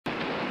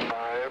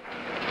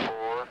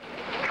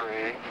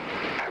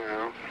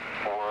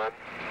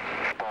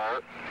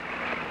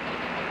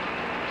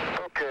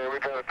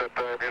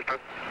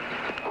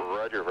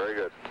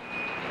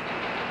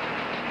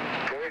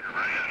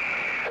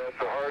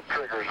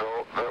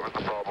so that was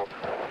the problem.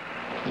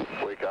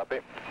 We copy.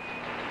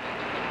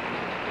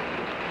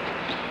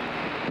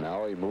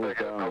 Now he moves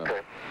down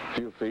a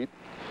few feet,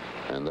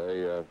 and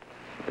they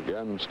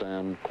again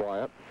stand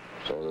quiet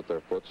so that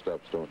their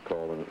footsteps don't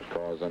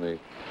cause any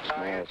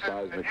small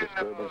seismic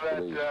disturbance to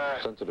the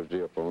sensitive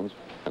geophones,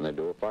 and they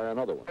do fire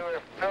another one. You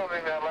were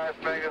filming that last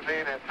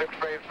magazine at 6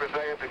 frames per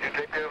second. Did you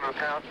take that into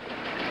account?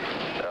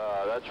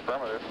 That's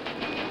affirmative.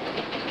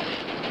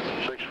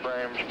 6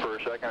 frames per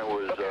second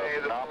was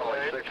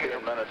nominally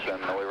 16 minutes,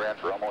 and we ran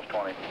for almost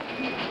 20.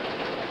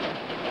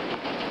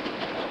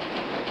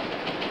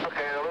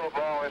 Okay, the little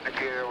ball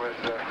indicator was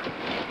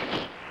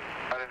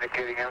not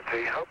indicating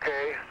empty.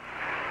 Okay.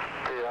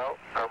 Out.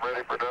 I'm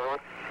ready for another one.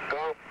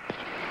 Go.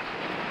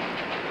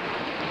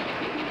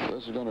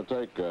 This is going to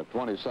take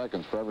 20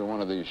 seconds for every one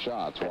of these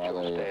shots while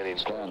they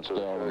stand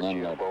still and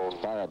then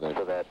fire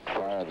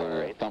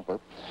the thumper.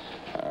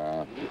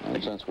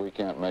 And since we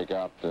can't make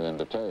out in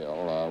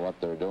detail what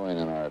they're doing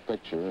in our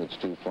picture, it's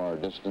too far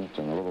distant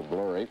and a little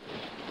blurry,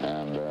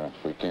 and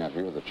we can't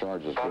hear the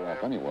charges go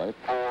off anyway.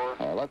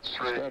 Let's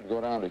instead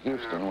go down to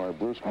Houston, where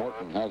Bruce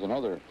Morton has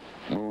another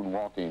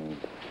moonwalking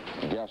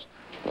guest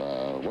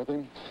with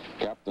him,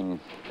 Captain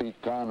Pete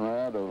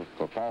Conrad of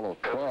Apollo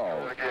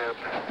 12.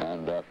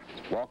 And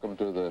welcome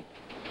to the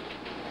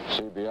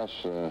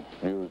CBS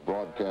news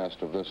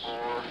broadcast of this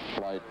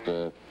flight,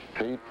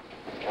 Pete.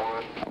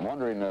 I'm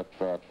wondering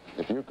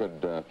if you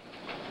could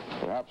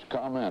perhaps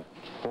comment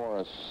for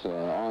us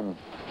on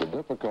the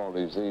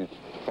difficulties these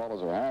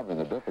fellows are having,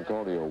 the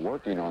difficulty of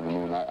working on the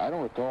moon. I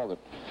don't recall that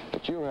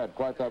you had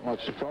quite that much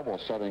trouble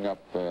setting up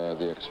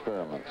the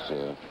experiments.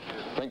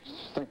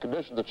 Think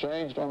conditions have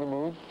changed on the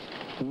moon?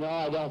 No,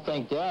 I don't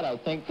think that. I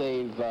think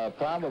they've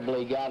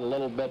probably got a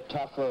little bit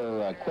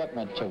tougher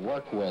equipment to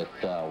work with,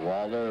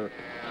 Walter.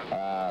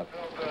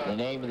 The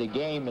name of the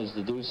game is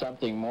to do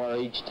something more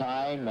each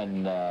time,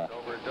 and of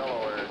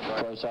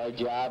course our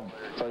job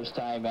first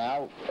time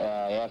out,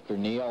 after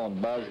Neil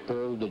and Buzz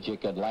proved that you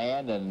could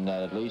land and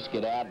at least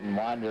get out and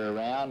wander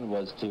around,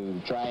 was to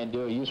try and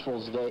do a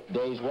useful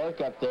day's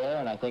work up there,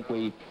 and I think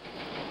we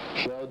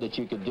showed that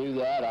you could do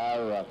that.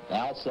 Our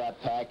ALSAT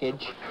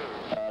package,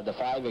 the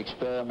 5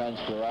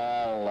 experiments were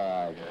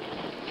all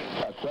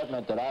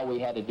equipment that all we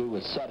had to do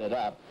was set it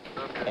up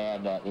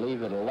and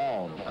leave it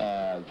alone.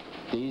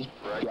 These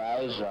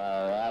guys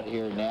are out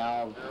here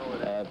now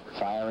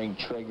firing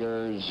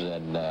triggers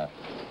and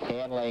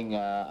handling,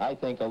 I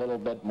think, a little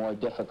bit more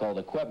difficult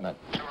equipment.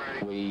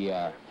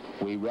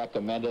 We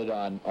recommended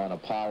on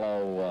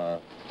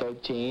Apollo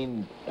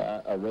 13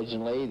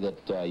 originally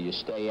that you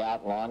stay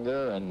out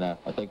longer, and I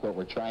think what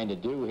we're trying to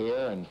do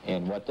here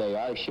and what they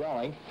are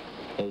showing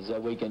is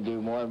that we can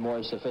do more and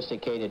more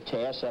sophisticated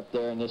tasks up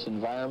there in this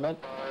environment,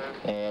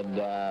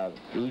 and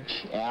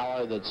each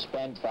hour that's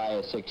spent by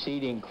a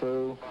succeeding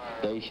crew,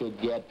 they should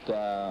get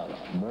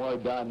more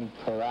done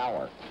per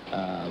hour.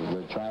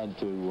 We're trying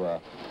to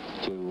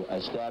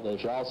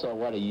establish also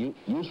what a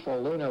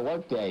useful lunar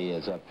workday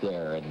is up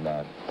there, and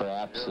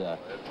perhaps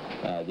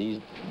these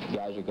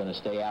guys are going to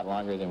stay out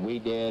longer than we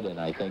did, and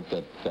I think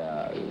that,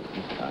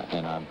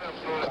 and I'm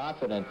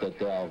confident that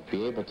they'll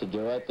be able to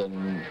do it,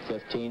 and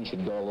 15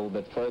 should go a little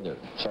bit further,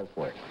 so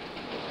forth.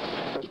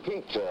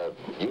 Pete,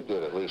 you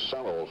did at least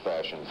some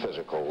old-fashioned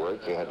physical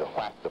work. You had to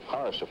whack the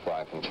power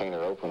supply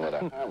container open with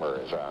a hammer,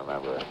 as I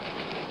remember.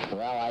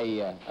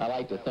 Well, I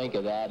like to think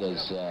of that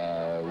as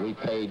we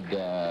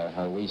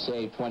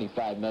saved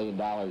 $25 million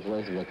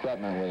worth of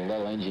equipment with a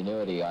little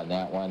ingenuity on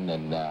that one,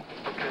 and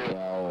you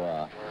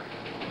know,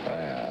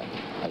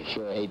 I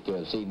sure hate to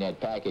have seen that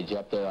package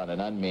up there on an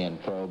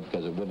unmanned probe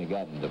because it wouldn't have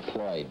gotten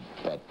deployed,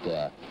 but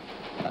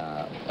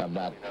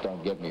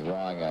don't get me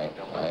wrong, I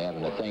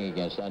haven't a thing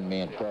against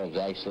unmanned probes.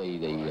 Actually,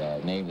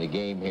 the name of the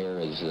game here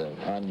is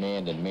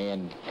unmanned and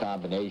manned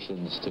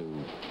combinations to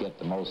get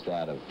the most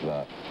out of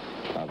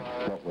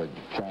what we're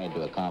trying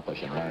to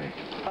accomplish and learn.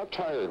 How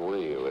tired were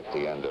you at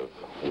the end of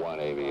one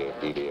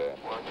EDA?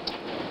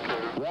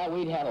 Well,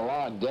 we'd had a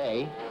long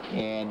day,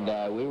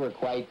 and we were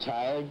quite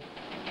tired.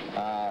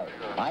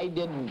 I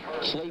didn't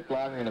sleep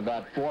longer than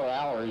about 4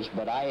 hours,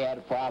 but I had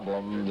a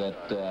problem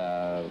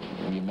that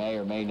you may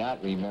or may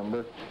not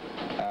remember.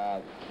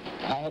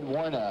 I had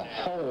worn a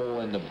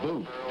hole in the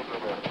boot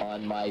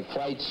on my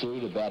flight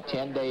suit about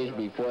 10 days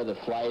before the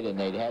flight, and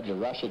they'd had to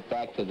rush it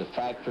back to the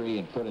factory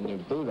and put a new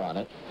boot on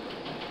it.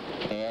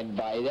 And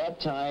by that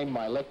time,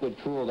 my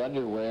liquid-cooled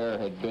underwear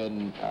had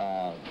been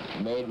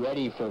made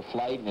ready for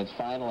flight, and its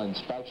final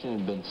inspection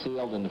had been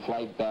sealed in the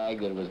flight bag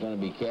that it was going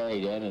to be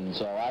carried in. And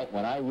so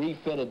when I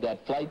refitted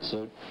that flight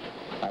suit,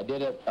 I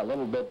did it a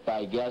little bit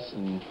by guess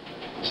and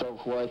so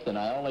forth, and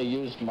I only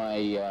used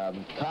my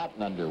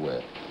cotton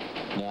underwear.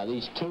 Now,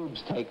 these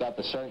tubes take up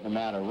a certain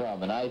amount of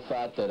room, and I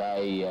thought that I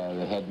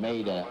had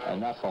made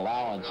enough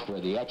allowance for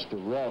the extra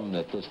room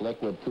that this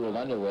liquid-cooled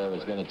underwear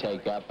was going to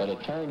take up, but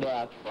it turned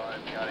out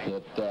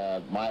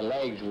that my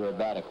legs were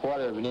about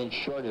 1/4 of an inch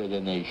shorter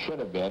than they should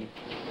have been,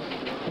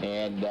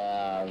 And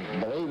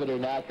believe it or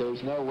not,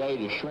 there's no way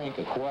to shrink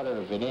a quarter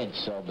of an inch.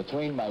 So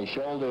between my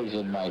shoulders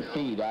and my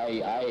feet,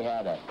 I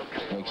had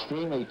an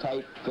extremely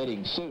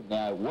tight-fitting suit.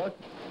 Now,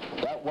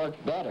 that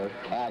worked better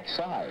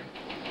outside.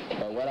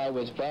 But when I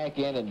was back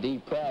in and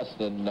depressed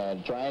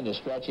and trying to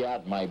stretch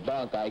out my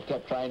bunk, I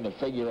kept trying to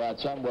figure out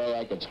some way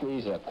I could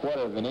squeeze a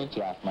quarter of an inch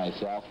off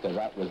myself, because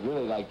that was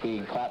really like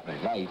being caught in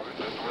a vice.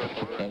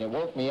 And it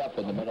woke me up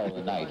in the middle of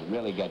the night. It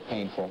really got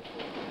painful.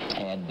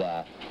 And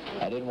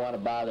I didn't want to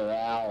bother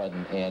Al,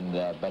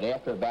 but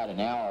after about an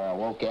hour, I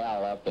woke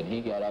Al up, and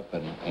he got up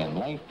and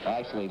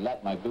actually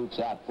let my boots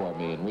out for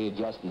me and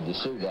readjusted the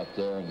suit up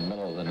there in the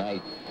middle of the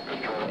night.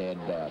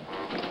 And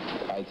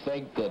I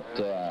think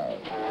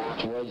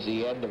that towards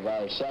the end of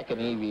our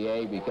second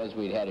EVA, because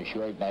we'd had a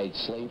short night's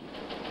sleep,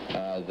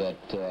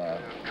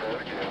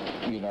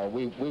 you know,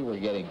 we were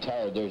getting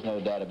tired. There's no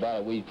doubt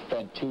about it. We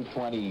spent 2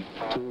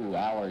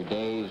 22-hour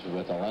days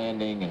with a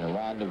landing and a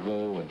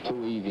rendezvous and 2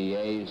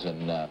 EVAs,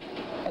 and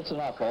that's an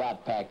awful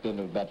lot packed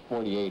into about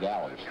 48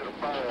 hours.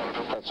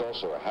 That's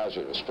also a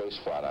hazardous space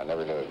flight I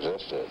never knew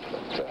existed.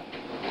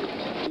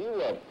 But,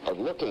 you are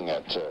looking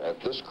at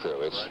this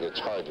crew. It's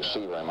hard to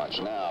see very much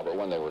now, but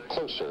when they were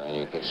closer and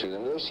you could see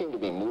them, they seemed to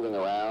be moving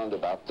around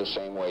about the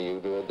same way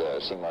you did.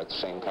 Seemed like the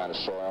same kind of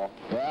soil.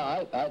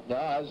 Well,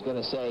 I was going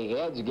to say,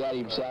 Ed's got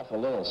himself a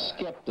little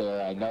skip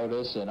there, I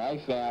noticed, and I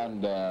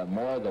found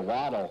more of the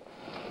waddle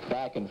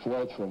back and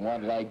forth from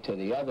one leg to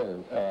the other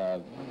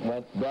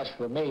went best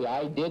for me.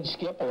 I did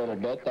skip a little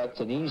bit. That's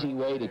an easy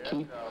way to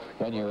keep,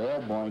 when you're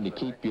airborne, to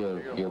keep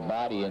your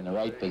body in the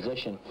right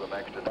position.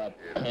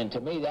 And to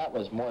me, that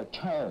was more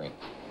tiring.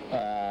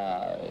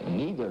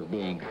 Neither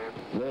being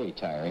very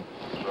tiring.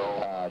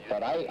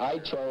 But I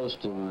chose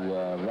to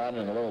run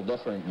in a little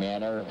different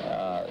manner.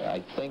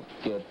 I think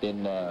that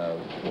in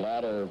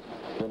latter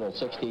little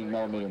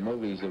 16mm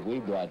movies that we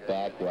brought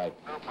back, right,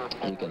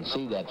 you can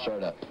see that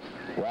sort of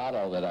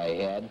waddle that I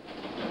had.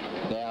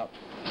 Now,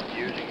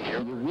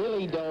 you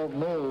really don't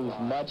move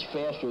much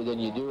faster than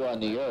you do on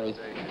the Earth,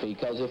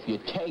 because if you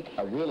take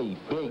a really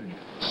big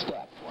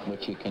step,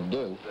 which you can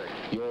do,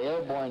 you're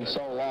airborne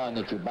so long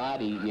that your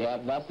body, you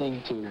have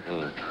nothing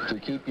to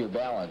keep your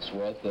balance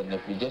with, and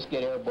if you just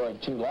get airborne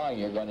too long,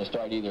 you're going to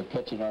start either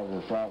pitching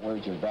over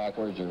frontwards or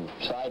backwards or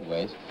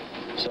sideways.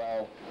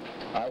 So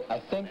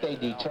I think they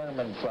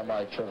determined from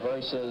our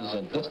traverses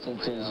and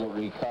distances that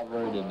we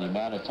covered and the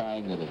amount of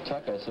time that it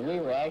took us, and we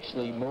were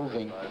actually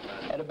moving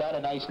at about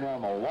a nice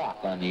normal walk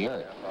on the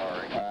Earth,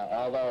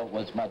 although it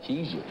was much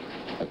easier,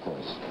 of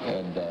course,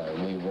 and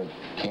we were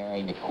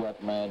carrying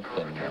equipment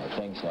and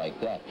things like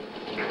that.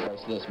 Of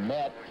course, this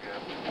Met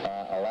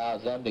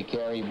allows them to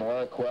carry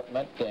more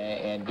equipment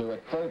and do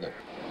it further.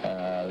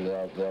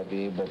 They'll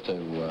be able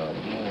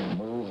to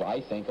move,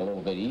 I think, a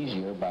little bit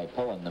easier by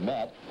pulling the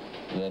Met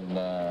than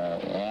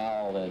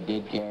Al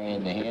did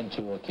carrying the hand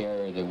tool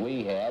carrier that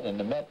we had, and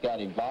the Met got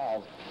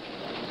evolved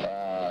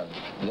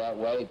that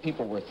way.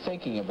 People were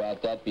thinking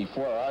about that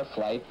before our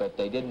flight, but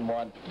we didn't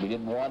want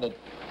it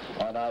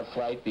on our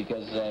flight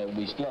because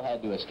we still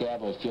had to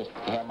establish just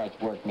how much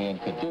work man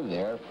could do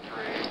there.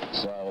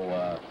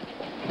 So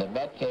the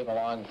Met came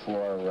along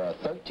for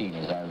 13,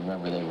 as I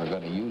remember they were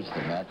going to use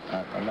the Met.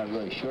 I'm not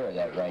really sure of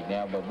that right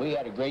now, but we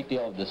had a great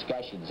deal of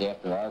discussions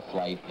after our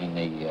flight in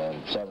the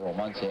several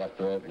months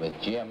after it with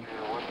Jim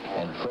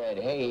and Fred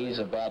Hayes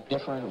about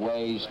different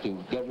ways to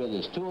get rid of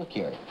this tool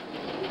carrier.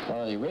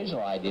 One of the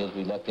original ideas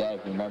we looked at,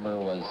 if you remember,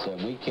 was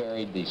we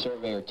carried the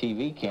Surveyor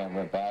TV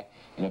camera back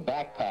in a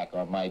backpack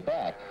on my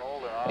back.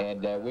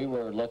 And we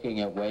were looking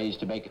at ways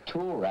to make a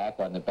tool rack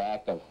on the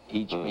back of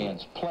each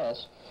man's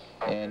plus,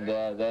 and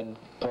then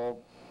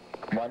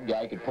one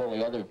guy could pull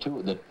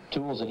the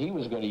tools that he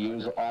was going to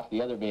use off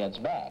the other man's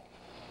back.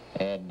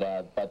 And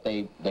but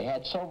they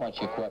had so much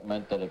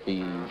equipment that it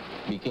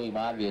became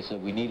obvious that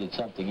we needed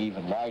something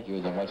even larger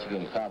than what you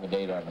could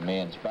accommodate on a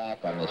man's back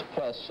on this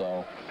plus.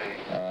 So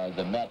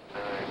the Met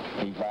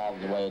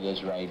evolved the way it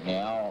is right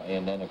now,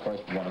 and then of course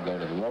we want to go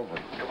to the rover.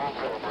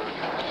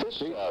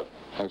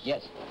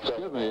 Yes.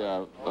 Excuse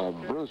me,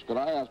 Bruce, could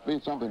I ask you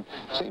something?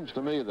 Seems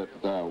to me that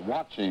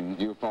watching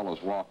you fellows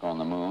walk on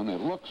the moon,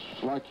 it looks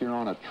like you're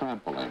on a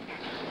trampoline.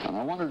 And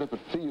I wondered if it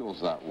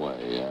feels that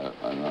way.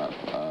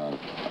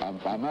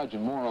 I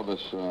imagine more of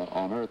us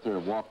on Earth here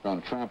have walked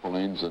on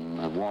trampolines and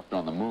have walked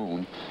on the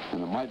moon,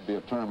 and it might be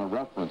a term of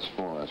reference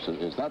for us.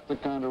 Is that the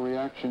kind of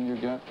reaction you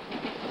get?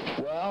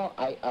 Well,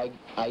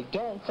 I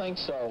don't think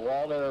so,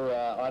 Walter.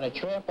 On a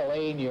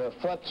trampoline, your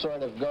foot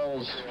sort of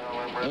goes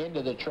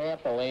into the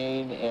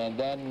trampoline, and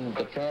then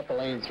the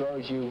trampoline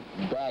throws you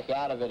back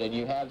out of it, and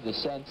you have the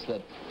sense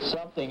that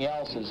something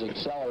else is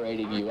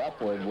accelerating you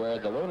upward, where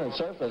the lunar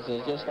surface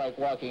is just like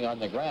walking on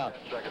the ground,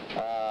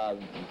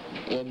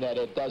 in that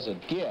it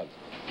doesn't give.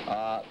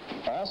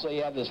 Also,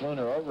 you have this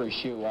lunar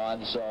overshoe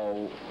on,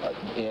 so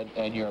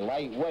and you're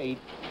lightweight.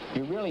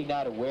 You're really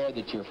not aware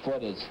that your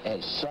foot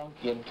has sunk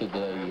into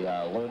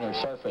the lunar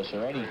surface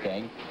or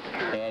anything.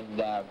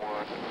 And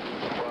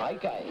I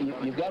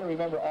you've got to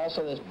remember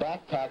also this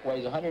backpack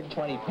weighs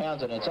 120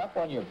 pounds, and it's up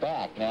on your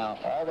back. Now,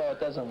 although it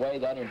doesn't weigh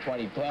the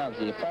 120 pounds,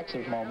 the effects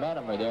of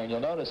momentum are there, and you'll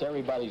notice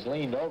everybody's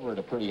leaned over at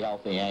a pretty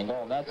healthy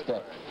angle, and that's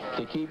to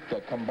keep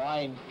the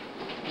combined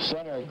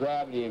center of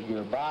gravity of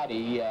your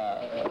body,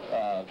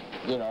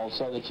 you know,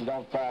 so that you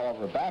don't fall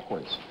over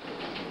backwards.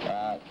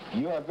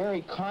 You are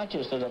very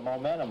conscious of the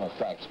momentum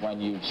effects when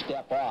you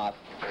step off,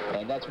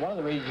 and that's one of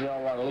the reasons you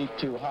don't want to leap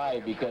too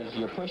high, because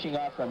you're pushing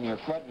off from your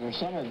foot, and your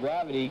center of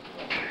gravity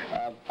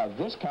of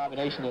this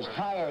combination is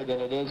higher than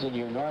it is in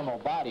your normal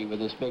body with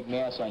this big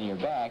mass on your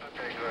back,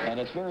 and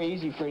it's very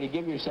easy for you to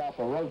give yourself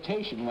a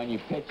rotation when you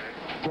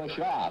push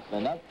off,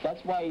 and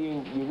that's why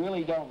you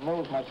really don't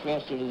move much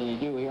faster than you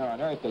do here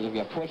on Earth, because if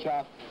you push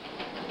off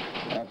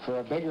for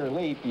a bigger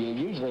leap, you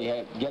usually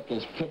get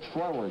this pitch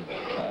forward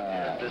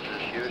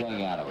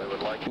thing out of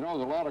it. You know,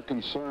 there's a lot of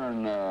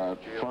concern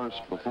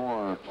first,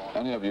 before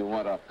any of you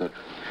went up, that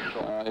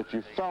if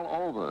you fell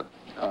over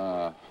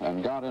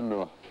and got into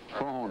a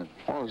prone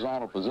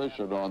horizontal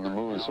position on the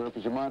moon's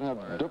surface, you might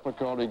have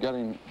difficulty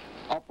getting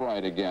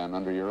upright again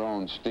under your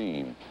own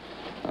steam.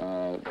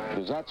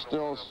 Does that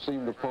still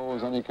seem to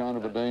pose any kind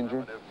of a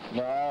danger?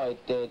 No,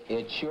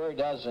 it sure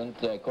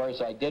doesn't. Of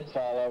course, I did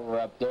fall over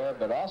up there,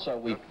 but also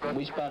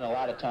we spent a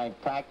lot of time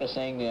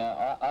practicing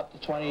up to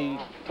 20,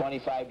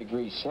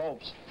 25-degree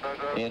slopes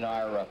in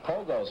our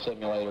pogo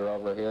simulator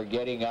over here,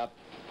 getting up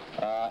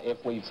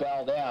if we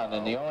fell down.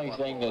 And the only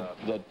thing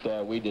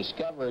that we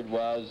discovered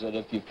was that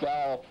if you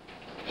fell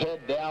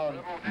head down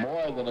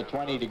more than a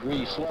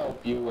 20-degree slope,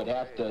 you would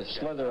have to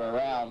slither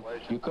around.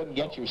 You couldn't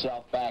get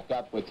yourself back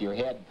up with your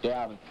head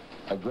down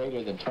a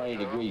greater than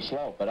 20-degree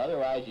slope, but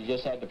otherwise you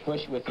just had to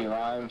push with your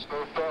arms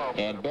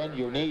and bend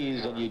your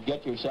knees, and you'd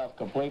get yourself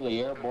completely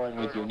airborne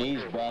with your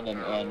knees bent,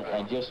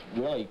 and just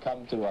really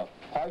come to a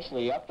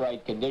partially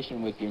upright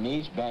condition with your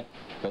knees bent,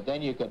 but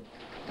then you could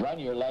run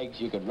your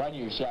legs, you could run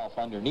yourself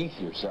underneath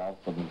yourself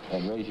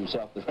and raise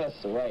yourself the rest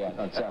of the way. I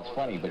know it sounds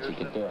funny, but you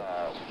could do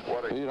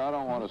it. Pete, I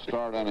don't want to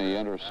start any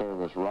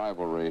inter-service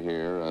rivalry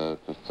here,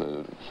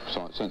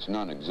 since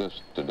none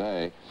exists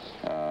today.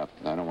 I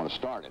don't want to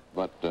start it,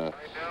 but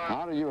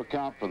how do you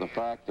account for the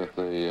fact that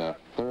the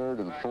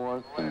 3rd and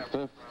 4th and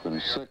 5th and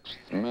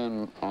 6th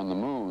men on the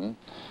moon,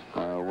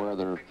 where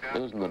there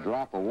isn't a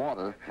drop of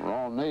water, are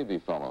all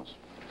Navy fellows?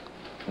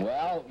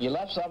 Well, you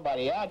left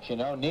somebody out, you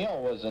know.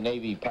 Neil was a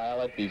Navy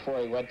pilot before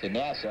he went to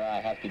NASA.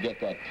 I have to get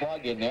that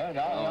plug in there. No,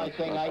 the only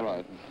thing that's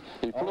right.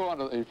 He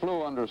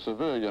flew under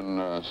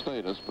civilian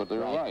status, but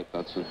you're right.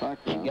 That's the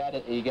fact.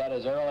 He got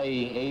his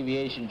early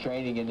aviation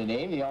training in the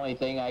Navy. The only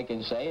thing I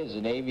can say is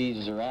the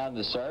Navy's around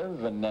to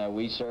serve, and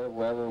we serve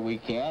wherever we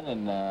can,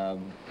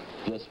 and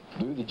just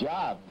do the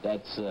job.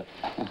 That's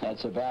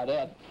about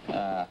it.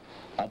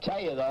 I'll tell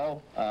you though,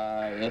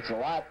 it's a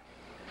lot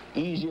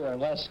easier and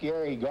less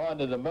scary going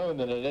to the moon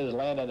than it is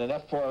landing an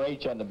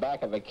F-4H on the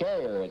back of a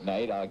carrier at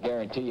night. I'll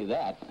guarantee you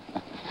that.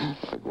 I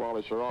think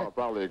Wally Schirra will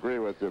probably agree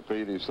with you,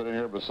 Pete. He's sitting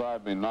here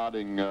beside me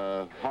nodding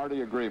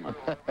hearty agreement.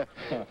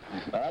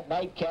 That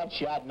night catch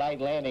shot, night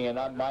landing, and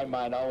on my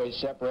mind always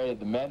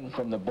separated the men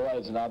from the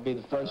boys, and I'll be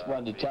the first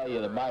one to tell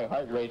you that my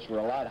heart rates were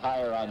a lot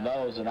higher on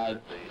those, and I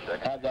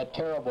had that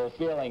terrible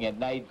feeling at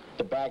night at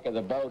the back of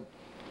the boat,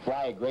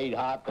 fly a great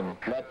hop and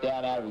let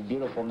down out of a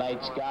beautiful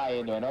night sky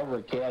into an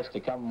overcast to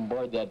come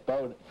aboard that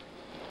boat.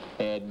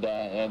 And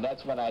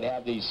that's when I'd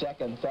have these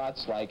second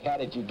thoughts like, how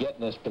did you get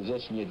in this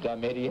position, you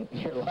dumb idiot?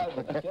 You're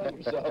liable to kill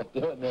yourself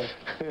doing this.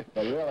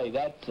 But really,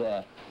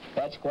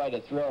 that's quite a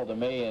thrill to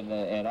me,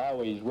 and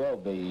always will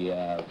be,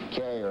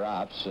 carrier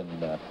ops.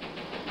 And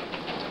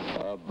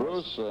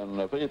Bruce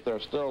and Pete, they're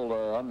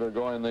still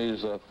undergoing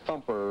these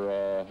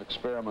thumper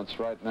experiments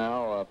right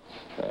now.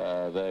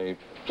 They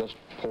just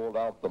pulled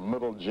out the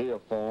middle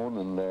geophone,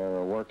 and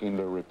they're working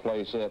to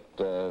replace it,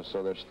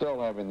 so they're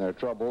still having their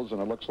troubles, and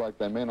it looks like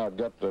they may not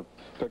get to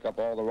pick up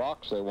all the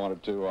rocks they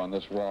wanted to on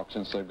this walk,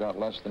 since they've got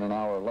less than an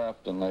hour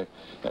left, and they're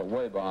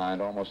way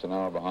behind, almost an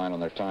hour behind on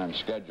their time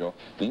schedule.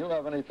 Do you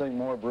have anything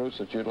more, Bruce,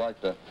 that you'd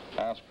like to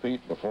ask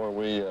Pete before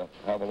we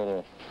have a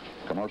little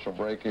commercial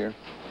break here?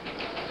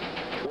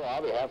 Well,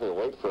 I'll be happy to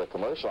wait for a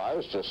commercial. I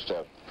was just,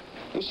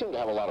 you seem to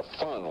have a lot of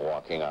fun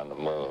walking on the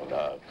moon.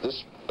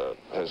 This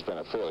has been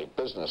a fairly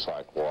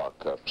business-like walk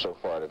so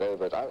far today,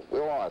 but we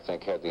all, I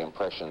think, had the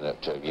impression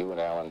that you and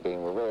Alan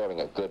Bean were really having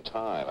a good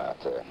time out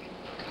there.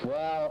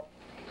 Well,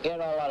 you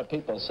know, a lot of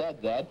people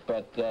said that,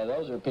 but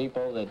those are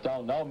people that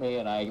don't know me,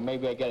 and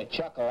maybe I get a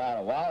chuckle out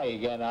of Wally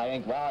again. I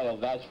think Wally will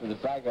vouch for the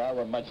fact that I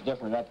was much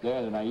different up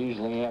there than I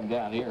usually am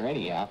down here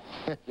anyhow.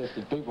 Just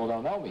that people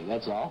don't know me,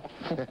 that's all.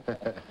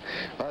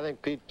 I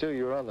think, Pete, too,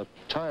 you're on the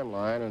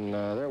timeline, and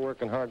they're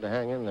working hard to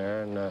hang in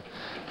there, and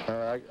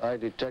I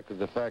detected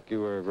the fact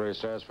you were very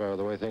satisfied with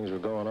the way things were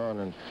going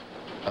on, and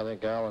I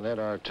think Al and Ed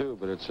are too,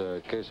 but it's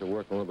a case of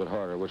working a little bit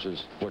harder, which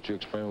is what you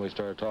explained when we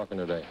started talking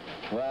today.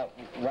 Well,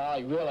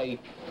 Wally, really,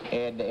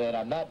 and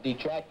I'm not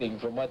detracting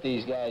from what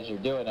these guys are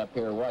doing up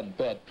here one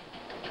bit,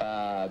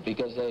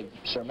 because they've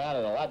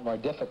surmounted a lot more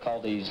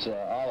difficulties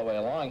all the way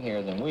along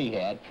here than we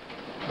had.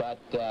 But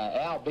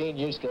Al Bean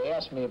used to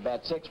ask me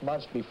about 6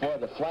 months before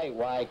the flight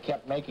why I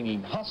kept making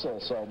him hustle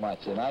so much,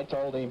 and I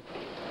told him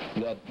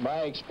that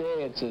my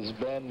experience has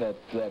been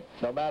that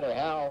no matter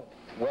how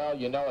well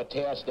you know a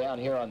task down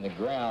here on the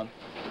ground,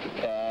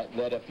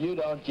 that if you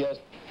don't just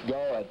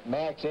go at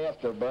max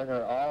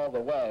afterburner all the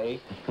way,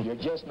 you're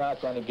just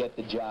not going to get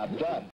the job done.